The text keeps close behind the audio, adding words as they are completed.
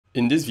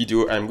In this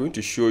video, I'm going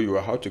to show you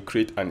how to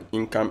create an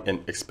income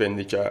and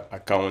expenditure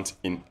account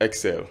in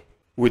Excel.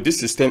 With this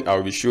system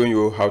I'll be showing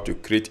you how to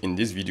create in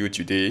this video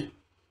today,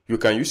 you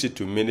can use it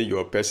to manage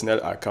your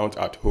personal account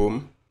at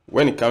home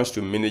when it comes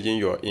to managing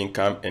your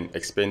income and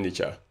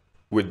expenditure.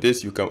 With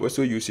this, you can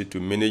also use it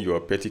to manage your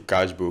petty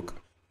cash book,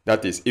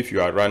 that is if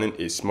you are running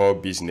a small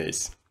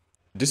business.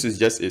 This is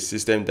just a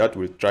system that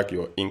will track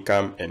your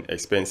income and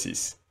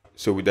expenses.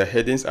 So with the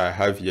headings I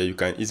have here, you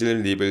can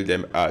easily label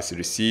them as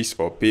receipts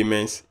or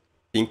payments,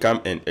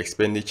 income and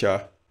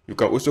expenditure. You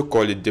can also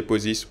call it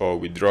deposits or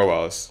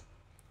withdrawals.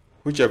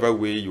 Whichever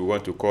way you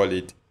want to call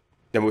it,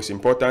 the most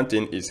important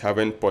thing is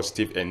having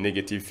positive and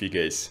negative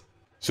figures.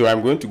 So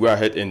I'm going to go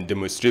ahead and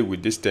demonstrate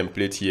with this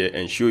template here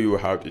and show you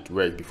how it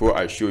works before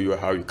I show you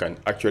how you can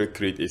actually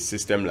create a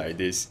system like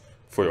this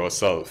for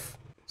yourself.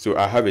 So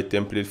I have a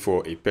template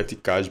for a petty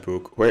cash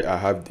book where I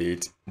have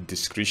date,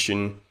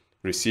 description,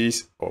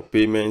 receipts or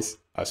payments,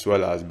 as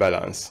well as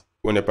balance.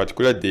 On a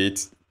particular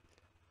date,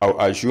 I'll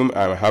assume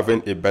I'm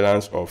having a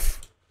balance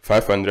of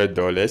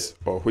 $500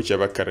 or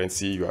whichever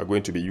currency you are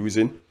going to be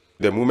using.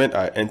 The moment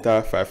I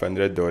enter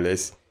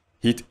 $500,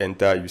 hit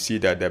enter, you see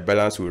that the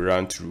balance will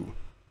run through.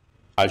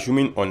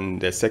 Assuming on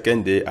the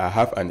second day I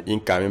have an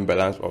incoming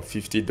balance of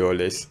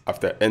 $50,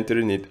 after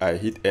entering it I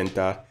hit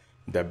enter,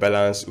 the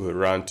balance will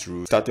run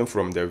through starting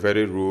from the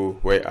very row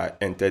where I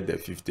entered the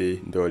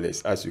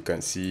 $50, as you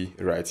can see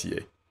right here.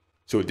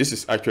 So this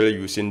is actually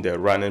using the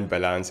running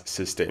balance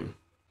system.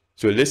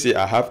 So let's say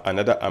I have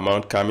another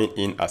amount coming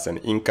in as an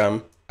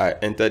income. I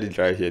entered it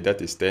right here,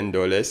 that is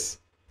 $10,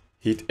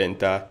 hit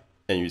enter,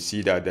 and you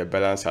see that the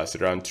balance has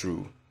run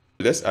through.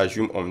 Let's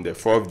assume on the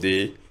fourth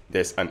day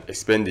there's an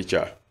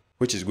expenditure,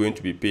 which is going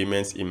to be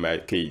payments in my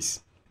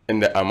case,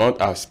 and the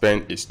amount I've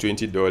spent is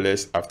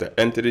 $20. After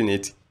entering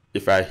it,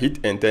 if I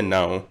hit enter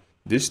now,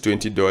 this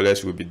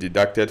 $20 will be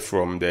deducted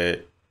from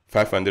the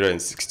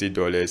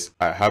 $560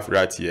 I have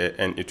right here,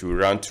 and it will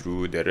run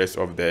through the rest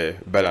of the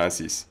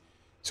balances.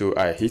 So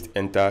I hit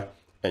enter,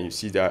 and you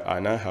see that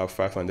I now have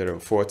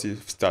 540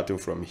 starting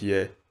from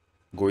here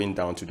going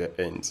down to the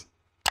end.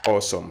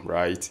 Awesome,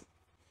 right?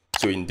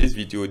 So in this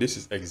video, this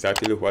is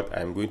exactly what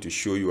I'm going to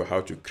show you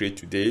how to create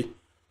today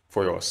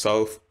for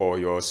yourself or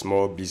your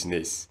small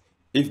business.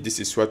 If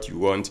this is what you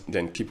want,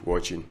 then keep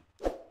watching.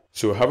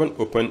 So having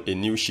opened a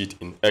new sheet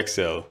in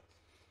Excel,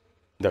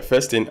 the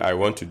first thing I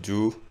want to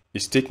do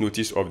is take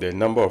notice of the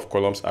number of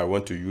columns I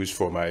want to use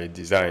for my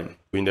design.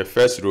 In the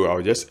first row,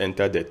 I'll just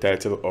enter the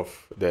title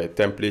of the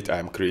template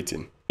I'm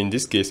creating. In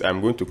this case,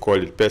 I'm going to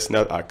call it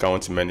Personal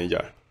Account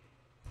Manager.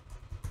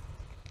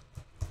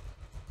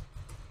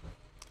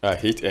 I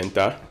hit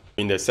enter.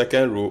 In the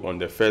second row on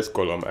the first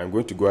column, I'm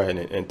going to go ahead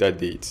and enter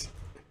date.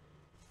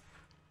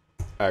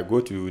 I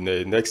go to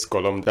the next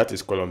column, that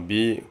is column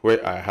B,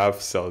 where I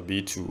have cell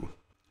B2,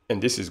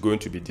 and this is going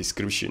to be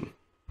description.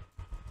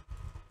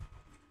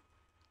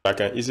 I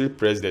can easily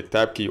press the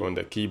tab key on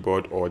the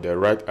keyboard or the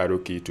right arrow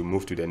key to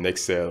move to the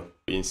next cell.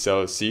 In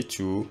cell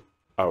C2,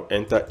 I'll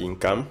enter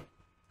income.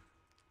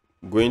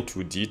 Going to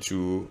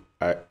D2,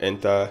 I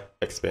enter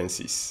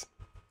expenses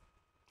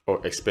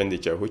or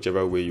expenditure,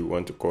 whichever way you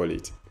want to call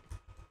it.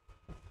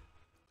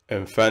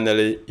 And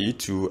finally,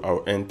 E2,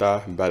 I'll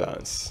enter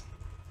balance.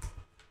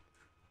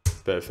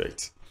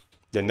 Perfect.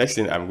 The next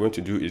thing I'm going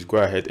to do is go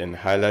ahead and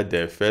highlight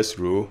the first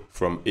row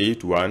from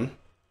A1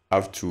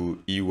 up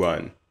to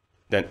E1.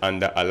 Then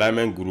under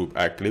alignment group,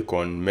 I click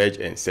on merge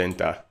and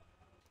center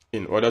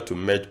in order to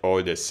merge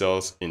all the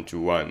cells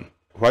into one.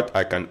 What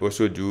I can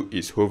also do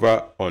is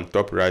hover on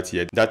top right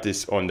here, that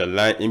is on the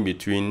line in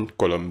between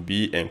column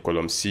B and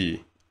column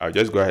C. I'll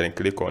just go ahead and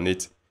click on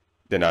it,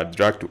 then I'll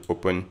drag to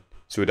open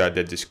so that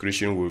the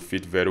description will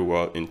fit very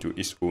well into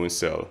its own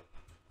cell.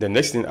 The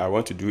next thing I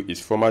want to do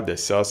is format the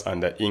cells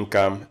under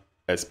income,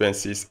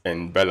 expenses,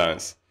 and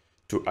balance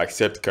to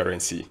accept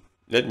currency.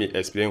 Let me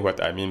explain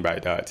what I mean by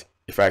that.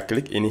 If I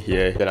click in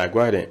here, then I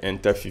go ahead and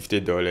enter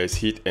 $50,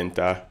 hit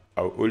enter,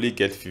 I'll only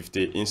get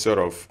 50 instead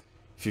of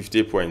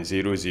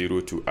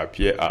 50.00 to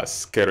appear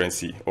as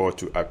currency or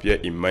to appear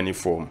in money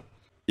form.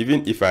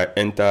 Even if I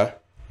enter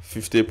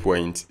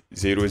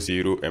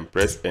 50.00 and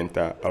press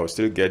enter, I'll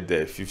still get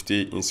the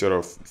 50 instead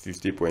of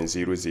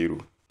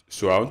 50.00.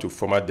 So I want to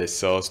format the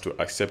cells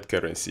to accept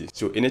currency.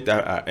 So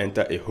anytime I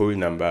enter a whole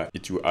number,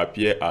 it will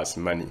appear as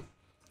money.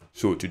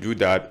 So to do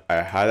that,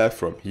 I highlight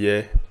from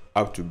here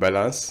up to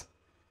balance.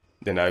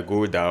 Then I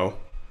go down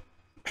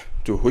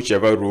to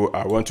whichever row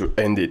I want to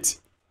end it.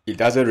 It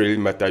doesn't really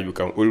matter, you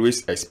can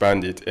always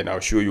expand it, and I'll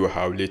show you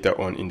how later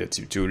on in the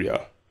tutorial.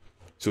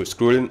 So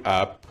scrolling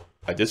up,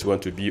 I just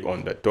want to be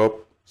on the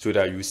top so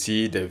that you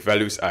see the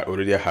values I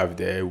already have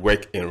there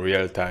work in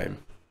real time.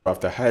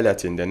 After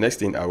highlighting, the next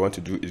thing I want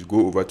to do is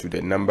go over to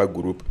the number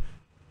group.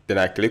 Then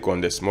I click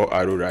on the small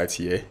arrow right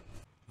here.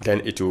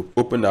 Then it will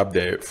open up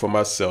the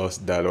format cells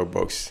dialog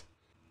box.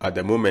 At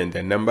the moment,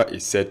 the number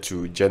is set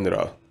to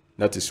general.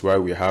 That is why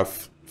we have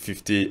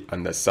 50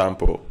 under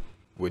sample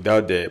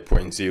without the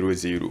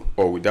 0.00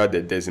 or without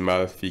the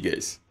decimal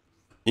figures.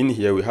 In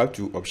here, we have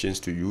two options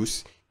to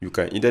use. You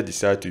can either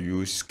decide to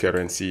use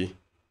currency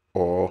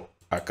or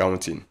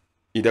accounting.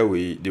 Either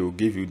way, they will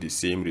give you the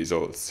same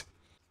results.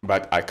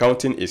 But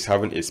accounting is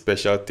having a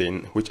special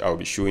thing which I'll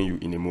be showing you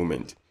in a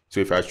moment. So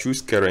if I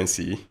choose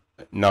currency,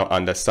 now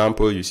under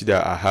sample, you see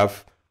that I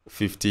have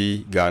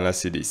 50 Ghana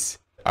cedis.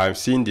 I'm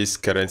seeing this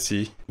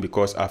currency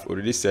because I've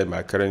already set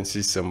my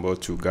currency symbol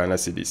to Ghana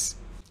cedis.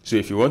 So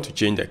if you want to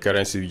change the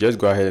currency, you just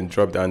go ahead and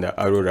drop down the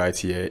arrow right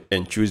here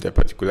and choose the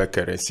particular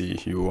currency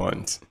you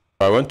want.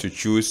 I want to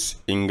choose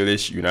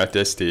English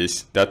United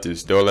States, that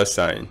is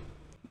 $sign.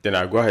 Then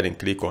I go ahead and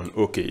click on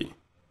OK.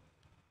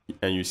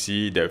 And you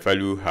see the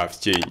value has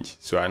changed.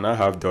 So I now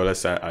have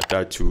 $sign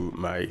attached to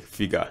my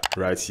figure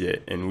right here.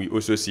 And we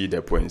also see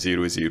the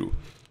 0.00.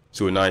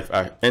 So now if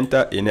I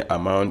enter any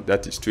amount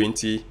that is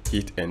 20,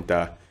 hit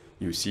enter,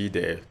 you see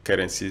the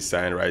currency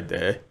sign right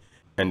there.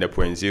 And the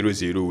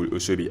 0.00 will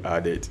also be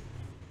added.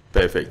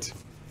 Perfect.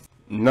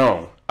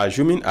 Now,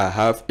 assuming I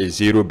have a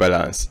zero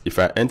balance, if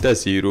I enter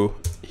 0,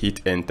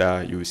 hit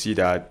enter, you see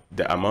that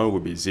the amount will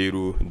be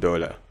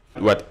 $0.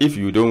 What if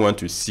you don't want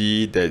to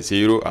see the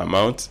zero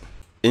amount?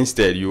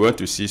 Instead, you want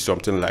to see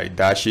something like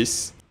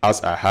dashes,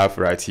 as I have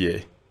right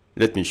here.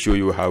 Let me show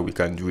you how we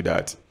can do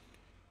that.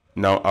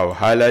 Now, I'll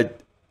highlight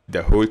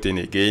the whole thing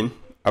again,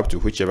 up to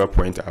whichever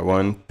point I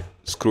want.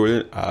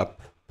 Scrolling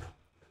up,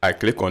 I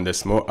click on the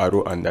small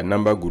arrow and the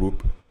number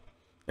group.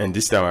 And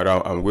this time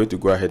around, I'm going to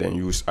go ahead and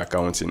use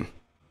accounting.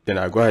 Then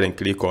I go ahead and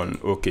click on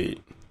OK.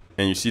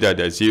 And you see that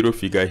the zero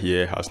figure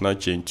here has now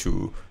changed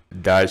to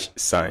dash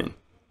sign.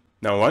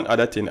 Now, one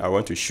other thing I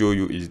want to show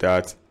you is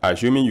that,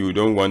 assuming you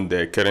don't want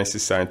the currency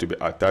sign to be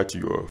attached to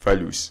your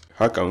values,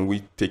 how can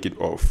we take it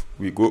off?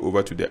 We go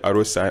over to the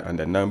arrow sign and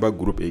the number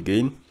group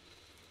again.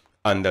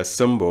 And the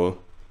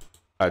symbol,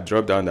 I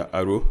drop down the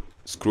arrow,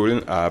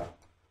 scrolling up,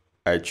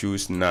 I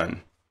choose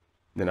none.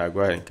 Then I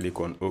go ahead and click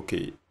on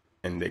OK.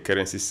 And the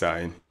currency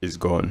sign is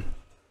gone.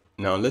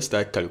 Now, let's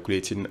start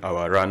calculating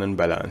our running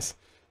balance.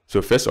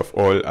 So first of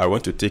all, I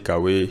want to take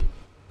away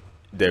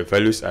the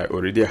values I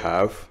already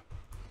have.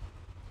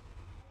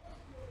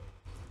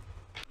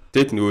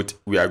 Take note,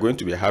 we are going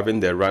to be having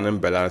the running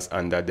balance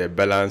under the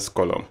balance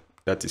column.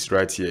 That is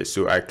right here.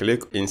 So I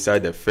click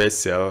inside the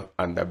first cell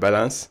under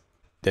balance.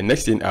 The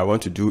next thing I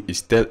want to do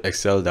is tell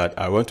Excel that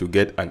I want to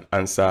get an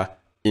answer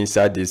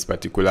inside this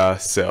particular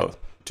cell.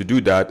 To do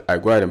that, I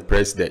go ahead and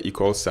press the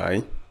equal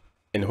sign.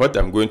 And what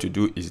I'm going to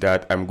do is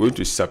that I'm going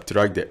to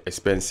subtract the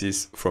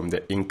expenses from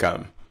the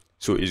income.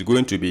 So it's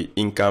going to be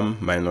income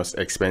minus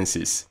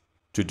expenses.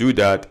 To do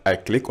that, I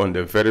click on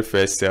the very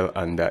first cell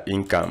under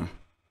income.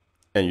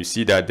 And you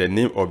see that the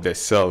name of the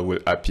cell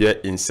will appear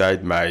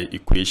inside my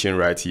equation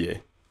right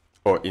here,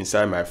 or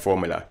inside my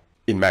formula.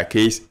 In my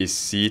case, it's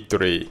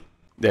C3.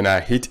 Then I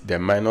hit the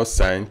minus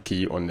sign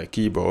key on the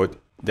keyboard.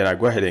 Then I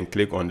go ahead and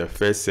click on the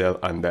first cell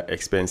under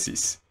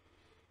expenses.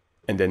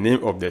 And the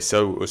name of the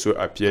cell will also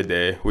appear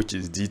there, which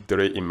is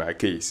D3 in my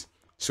case.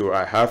 So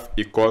I have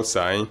equal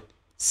sign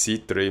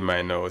C3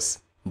 minus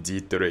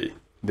D3.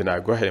 Then I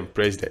go ahead and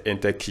press the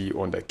enter key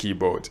on the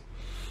keyboard.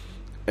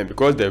 And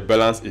because the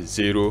balance is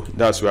 0,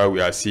 that's why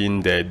we are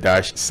seeing the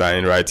dash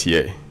sign right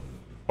here.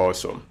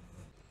 Awesome.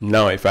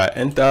 Now, if I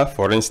enter,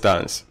 for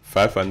instance,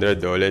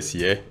 $500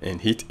 here and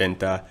hit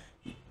enter,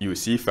 you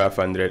see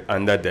 500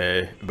 under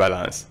the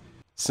balance.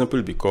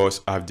 Simply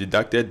because I've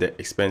deducted the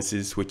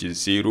expenses, which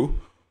is 0,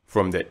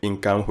 from the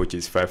income, which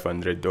is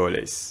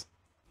 $500.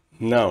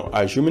 Now,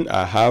 assuming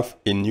I have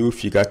a new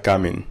figure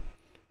coming,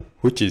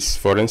 which is,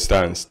 for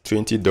instance,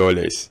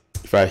 $20.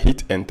 If I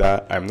hit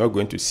enter, I'm not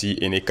going to see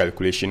any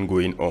calculation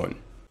going on.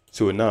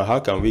 So now, how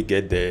can we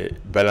get the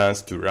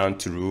balance to run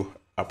through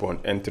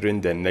upon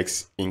entering the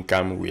next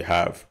income we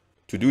have?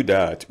 To do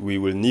that, we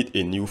will need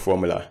a new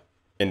formula.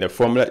 And the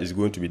formula is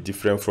going to be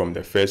different from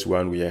the first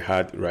one we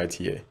had right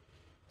here.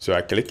 So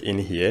I click in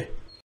here.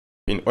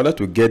 In order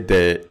to get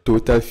the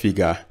total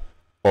figure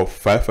of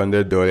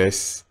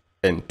 $500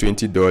 and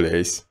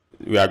 $20,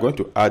 we are going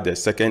to add the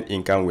second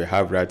income we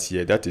have right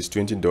here, that is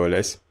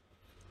 $20,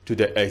 to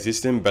the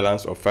existing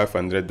balance of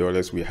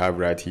 $500 we have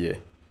right here.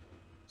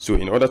 So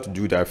in order to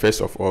do that,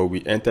 first of all,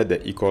 we enter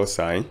the equal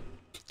sign.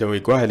 Then we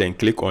go ahead and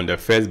click on the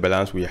first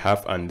balance we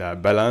have under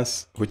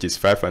balance, which is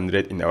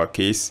 500 in our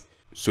case.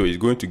 So it's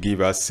going to give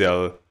us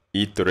cell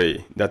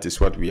E3. That is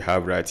what we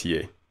have right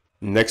here.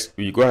 Next,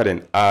 we go ahead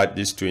and add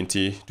this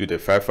 20 to the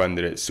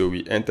 500. So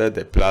we enter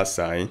the plus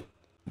sign.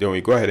 Then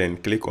we go ahead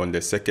and click on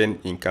the second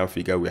income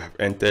figure we have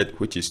entered,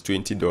 which is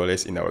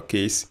 $20 in our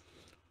case.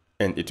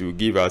 And it will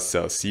give us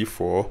cell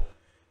C4.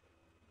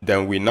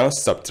 Then we now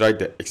subtract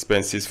the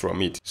expenses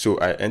from it. So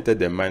I enter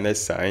the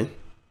minus sign.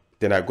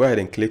 Then I go ahead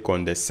and click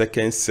on the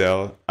second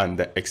cell and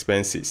the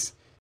expenses.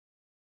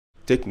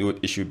 Take note,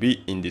 it should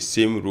be in the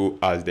same row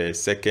as the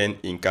second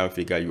income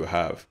figure you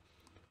have.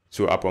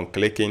 So upon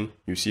clicking,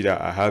 you see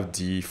that I have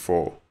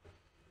D4.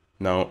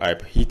 Now I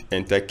hit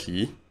enter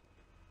key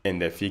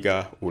and the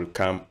figure will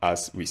come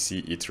as we see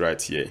it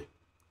right here.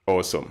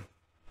 Awesome.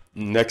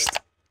 Next,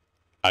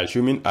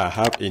 assuming I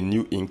have a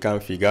new income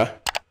figure,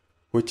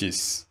 which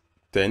is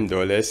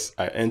 $10.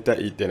 I enter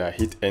it, then I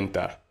hit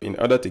enter. In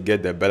order to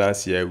get the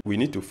balance here, we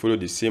need to follow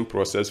the same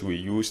process we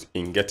used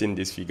in getting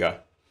this figure.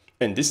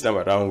 And this time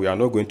around, we are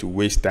not going to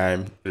waste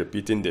time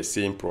repeating the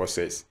same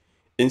process.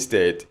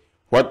 Instead,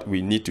 what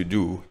we need to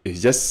do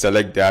is just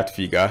select that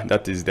figure,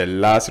 that is the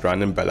last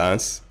running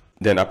balance.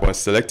 Then upon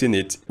selecting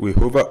it, we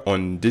hover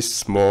on this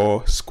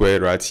small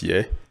square right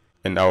here,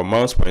 and our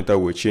mouse pointer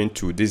will change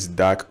to this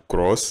dark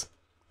cross.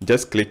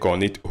 Just click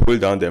on it,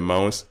 hold down the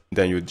mouse,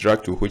 then you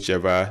drag to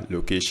whichever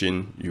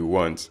location you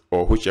want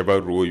or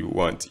whichever row you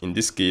want. In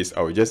this case,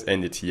 I will just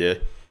end it here,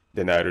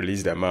 then I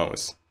release the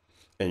mouse.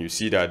 And you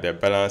see that the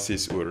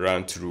balances will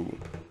run through,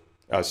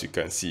 as you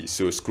can see.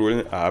 So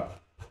scrolling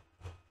up,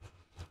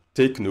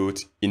 take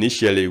note,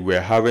 initially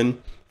we're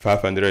having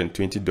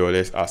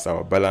 $520 as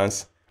our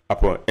balance.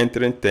 Upon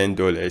entering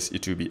 $10,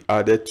 it will be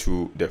added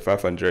to the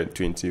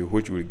 520,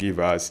 which will give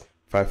us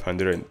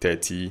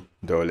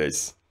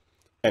 $530.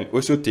 And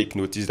also take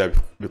notice that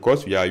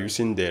because we are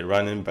using the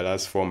running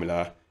balance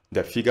formula,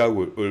 the figure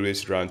will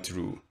always run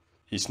through.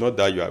 It's not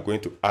that you are going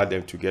to add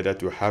them together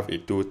to have a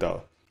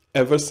total.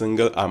 Every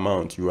single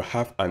amount you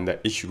have under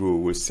each row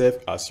will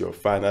serve as your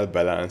final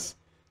balance,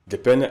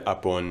 depending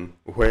upon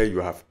where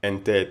you have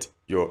entered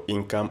your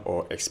income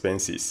or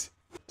expenses.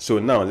 So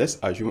now let's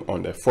assume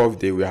on the 4th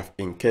day we have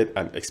incurred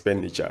an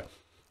expenditure,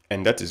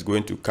 and that is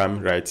going to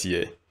come right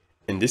here.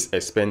 And this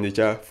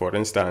expenditure, for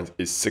instance,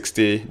 is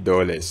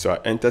 $60. So I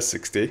enter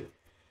 60.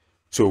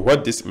 So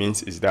what this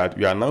means is that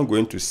we are now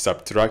going to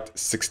subtract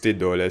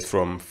 $60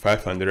 from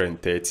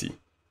 530.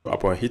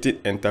 Upon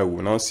hitting enter, we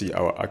will now see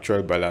our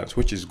actual balance,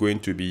 which is going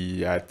to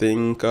be, I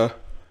think,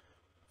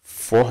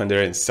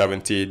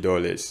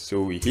 $470.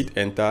 So we hit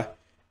enter,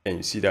 and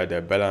you see that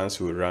the balance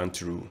will run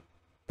through.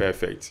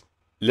 Perfect.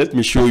 Let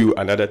me show you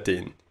another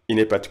thing. In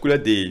a particular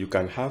day, you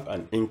can have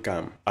an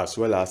income as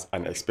well as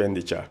an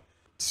expenditure.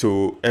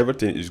 So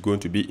everything is going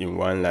to be in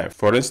one line.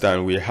 For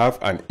instance, we have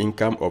an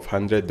income of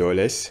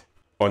 $100.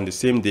 On the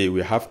same day,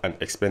 we have an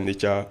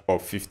expenditure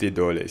of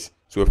 $50.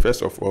 So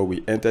first of all,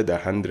 we enter the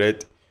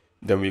 100.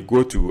 Then we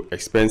go to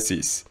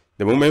expenses.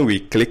 The moment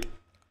we click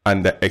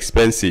on the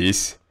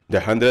expenses, the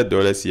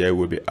 $100 here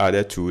will be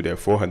added to the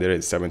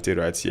 470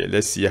 right here.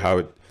 Let's see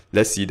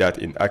that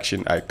in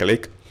action. I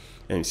click,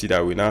 and you see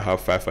that we now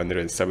have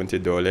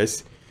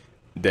 $570.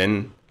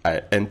 Then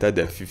I enter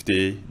the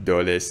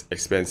 $50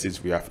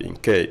 expenses we have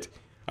incurred.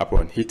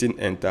 Upon hitting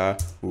enter,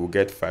 we'll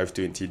get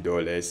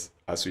 $520,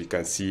 as we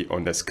can see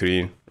on the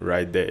screen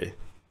right there.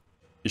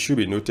 It should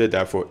be noted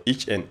that for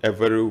each and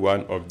every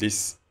one of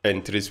these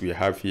entries we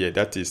have here,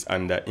 that is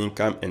under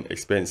income and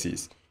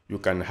expenses, you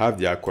can have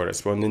their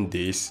corresponding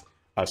days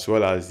as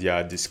well as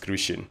their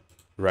description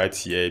right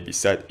here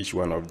beside each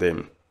one of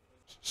them.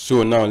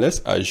 So now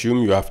let's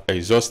assume you have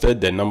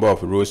exhausted the number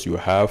of rows you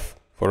have.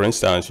 For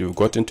instance, you've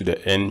gotten to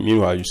the end,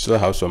 meanwhile you still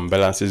have some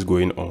balances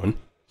going on.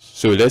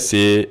 So let's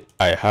say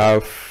I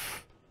have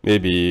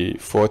maybe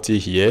 40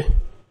 here,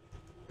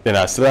 then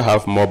I still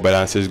have more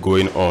balances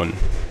going on.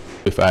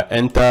 If I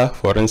enter,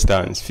 for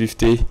instance,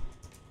 50,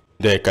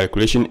 the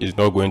calculation is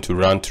not going to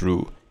run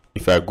through.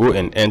 If I go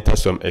and enter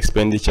some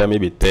expenditure,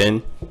 maybe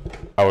 10,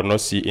 I will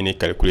not see any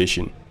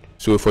calculation.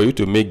 So for you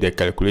to make the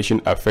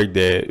calculation affect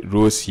the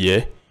rows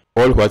here,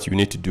 all what you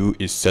need to do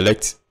is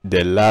select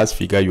the last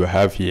figure you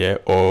have here,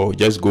 or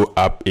just go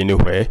up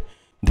anywhere,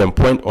 then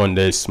point on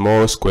the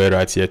small square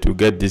right here to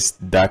get this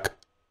dark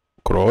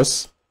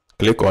cross,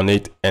 click on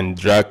it and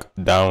drag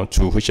down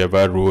to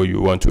whichever row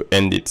you want to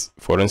end it.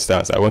 For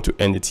instance, I want to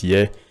end it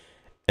here,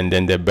 and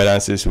then the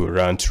balances will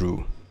run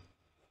through.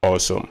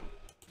 Awesome.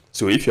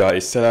 So if you are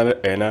a salary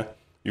earner,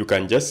 you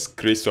can just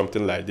create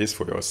something like this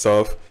for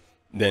yourself.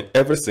 Then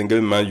every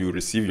single month you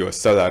receive your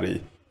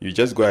salary, you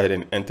just go ahead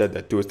and enter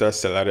the total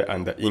salary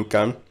under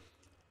income.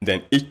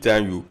 Then each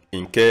time you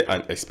incur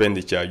an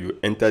expenditure, you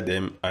enter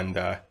them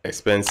under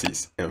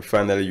expenses. And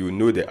finally, you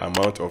know the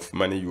amount of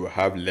money you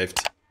have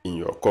left in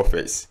your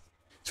coffers.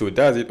 So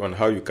that's it on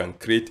how you can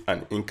create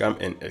an income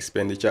and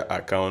expenditure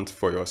account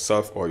for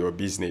yourself or your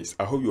business.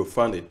 I hope you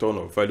found a ton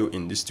of value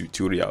in this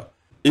tutorial.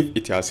 If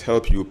it has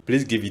helped you,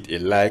 please give it a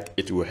like.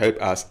 It will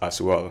help us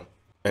as well.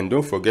 And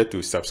don't forget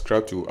to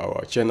subscribe to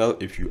our channel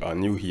if you are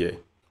new here.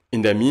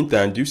 In the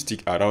meantime, do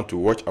stick around to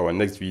watch our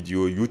next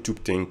video YouTube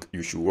think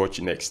you should watch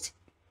next.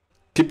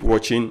 Keep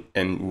watching,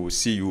 and we will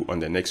see you on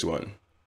the next one.